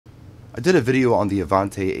I did a video on the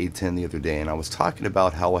Avante A10 the other day, and I was talking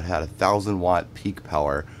about how it had a 1000 watt peak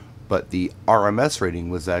power, but the RMS rating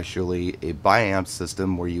was actually a biamp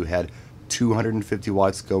system where you had 250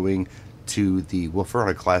 watts going to the woofer on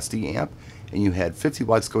a Class D amp, and you had 50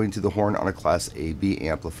 watts going to the horn on a Class AB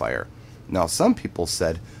amplifier. Now, some people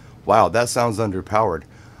said, wow, that sounds underpowered.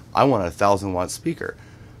 I want a 1000 watt speaker.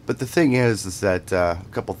 But the thing is that a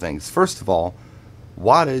couple things. First of all,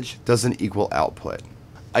 wattage doesn't equal output.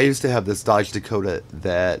 I used to have this Dodge Dakota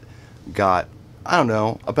that got, I don't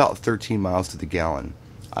know, about 13 miles to the gallon.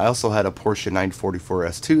 I also had a Porsche 944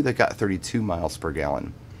 S2 that got 32 miles per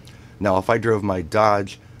gallon. Now, if I drove my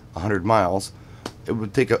Dodge 100 miles, it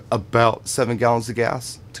would take about 7 gallons of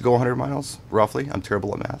gas to go 100 miles, roughly. I'm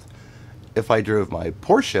terrible at math. If I drove my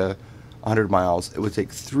Porsche 100 miles, it would take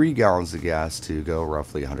 3 gallons of gas to go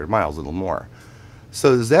roughly 100 miles, a little more.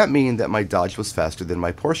 So does that mean that my Dodge was faster than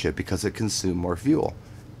my Porsche because it consumed more fuel?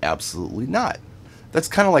 Absolutely not. That's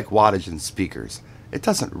kind of like wattage in speakers. It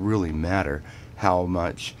doesn't really matter how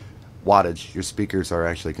much wattage your speakers are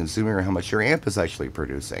actually consuming or how much your amp is actually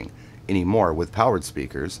producing anymore with powered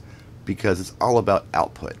speakers, because it's all about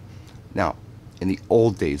output. Now, in the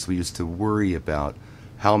old days, we used to worry about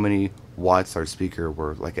how many watts our speaker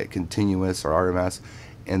were like at continuous or RMS,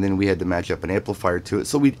 and then we had to match up an amplifier to it.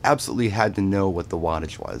 So we absolutely had to know what the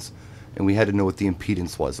wattage was, and we had to know what the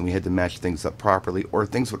impedance was, and we had to match things up properly, or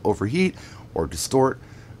things would overheat or distort,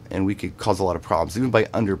 and we could cause a lot of problems, even by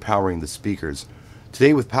underpowering the speakers.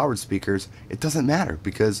 Today with powered speakers, it doesn't matter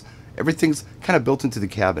because everything's kind of built into the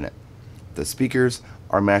cabinet. The speakers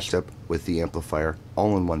are matched up with the amplifier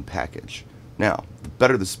all in one package. Now, the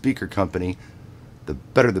better the speaker company, the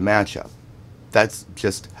better the matchup. That's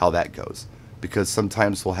just how that goes, because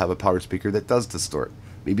sometimes we'll have a powered speaker that does distort.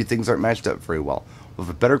 Maybe things aren't matched up very well. We'll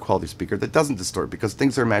have a better quality speaker that doesn't distort because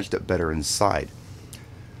things are matched up better inside.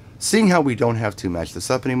 Seeing how we don't have to match this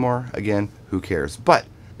up anymore, again, who cares? But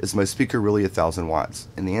is my speaker really 1000 watts?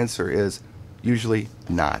 And the answer is usually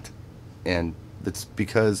not. And that's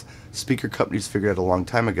because speaker companies figured out a long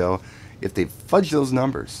time ago, if they fudge those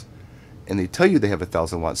numbers and they tell you they have a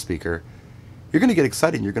 1000 watt speaker, you're going to get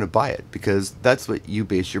excited and you're going to buy it, because that's what you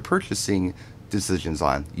base your purchasing decisions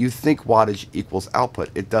on. You think wattage equals output.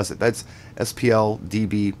 It doesn't. That's SPL,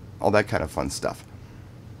 dB, all that kind of fun stuff.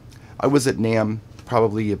 I was at NAMM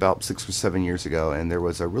probably about 6 or 7 years ago, and there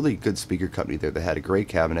was a really good speaker company there that had a great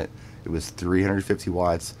cabinet. It was 350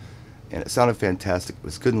 watts, and it sounded fantastic. It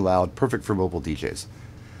was good and loud, perfect for mobile DJs.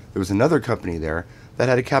 There was another company there that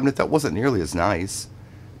had a cabinet that wasn't nearly as nice,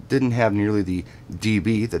 didn't have nearly the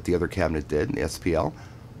dB that the other cabinet did, the SPL,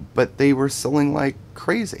 but they were selling like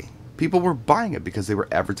crazy. People were buying it because they were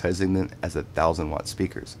advertising them as 1000 watt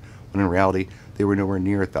speakers, when in reality they were nowhere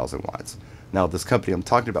near 1000 watts. Now, this company I'm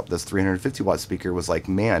talking about, this 350 watt speaker, was like,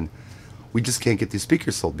 man, we just can't get these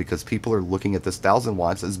speakers sold because people are looking at this 1000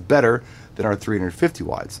 watts as better than our 350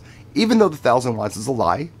 watts. Even though the 1000 watts is a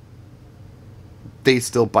lie, they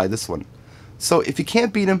still buy this one. So if you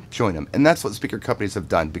can't beat them, join them. And that's what speaker companies have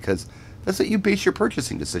done, because that's what you base your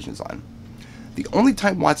purchasing decisions on. The only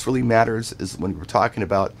time watts really matters is when we're talking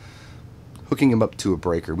about hooking them up to a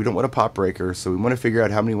breaker. We don't want a pop breaker, so we want to figure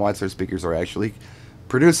out how many watts our speakers are actually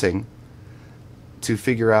producing to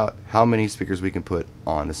figure out how many speakers we can put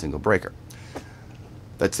on a single breaker.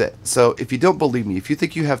 That's it. So if you don't believe me, if you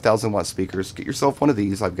think you have 1000 watt speakers, get yourself one of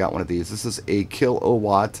these. I've got one of these. This is a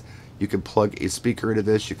kilowatt. You can plug a speaker into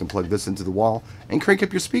this. You can plug this into the wall and crank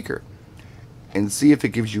up your speaker and see if it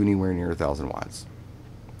gives you anywhere near 1000 watts.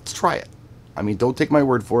 Let's try it. I mean, don't take my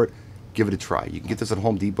word for it. Give it a try. You can get this at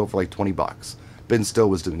Home Depot for like 20 bucks. Ben Stowe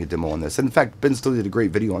was doing a demo on this. And in fact, Ben Stowe did a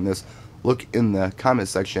great video on this. Look in the comment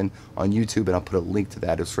section on YouTube, and I'll put a link to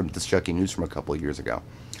that. It's from Disc Jockey News from a couple of years ago.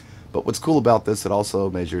 But what's cool about this, it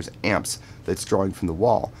also measures amps that's drawing from the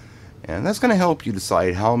wall. And that's going to help you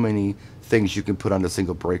decide how many things you can put on a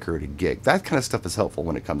single breaker at a gig. That kind of stuff is helpful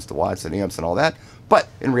when it comes to watts and amps and all that. But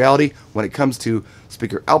in reality, when it comes to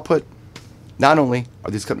speaker output, not only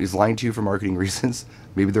are these companies lying to you for marketing reasons,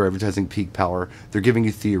 maybe they're advertising peak power, they're giving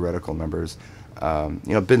you theoretical numbers.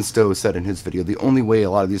 Ben Stowe said in his video, the only way a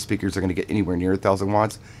lot of these speakers are going to get anywhere near 1000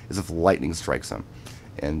 watts is if lightning strikes them.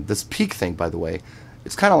 And this peak thing, by the way,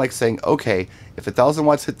 it's kind of like saying, okay, if 1000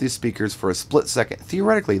 watts hit these speakers for a split second,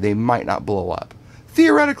 theoretically, they might not blow up.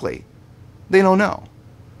 Theoretically. They don't know.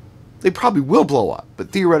 They probably will blow up,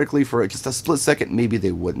 but theoretically, for just a split second, maybe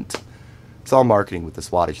they wouldn't. It's all marketing with this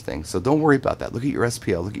wattage thing, so don't worry about that. Look at your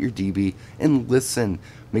SPL, look at your dB, and listen.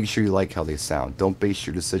 Make sure you like how they sound. Don't base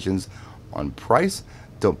your decisions on price.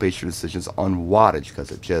 Don't base your decisions on wattage, because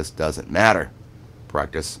it just doesn't matter.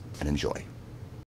 Practice and enjoy.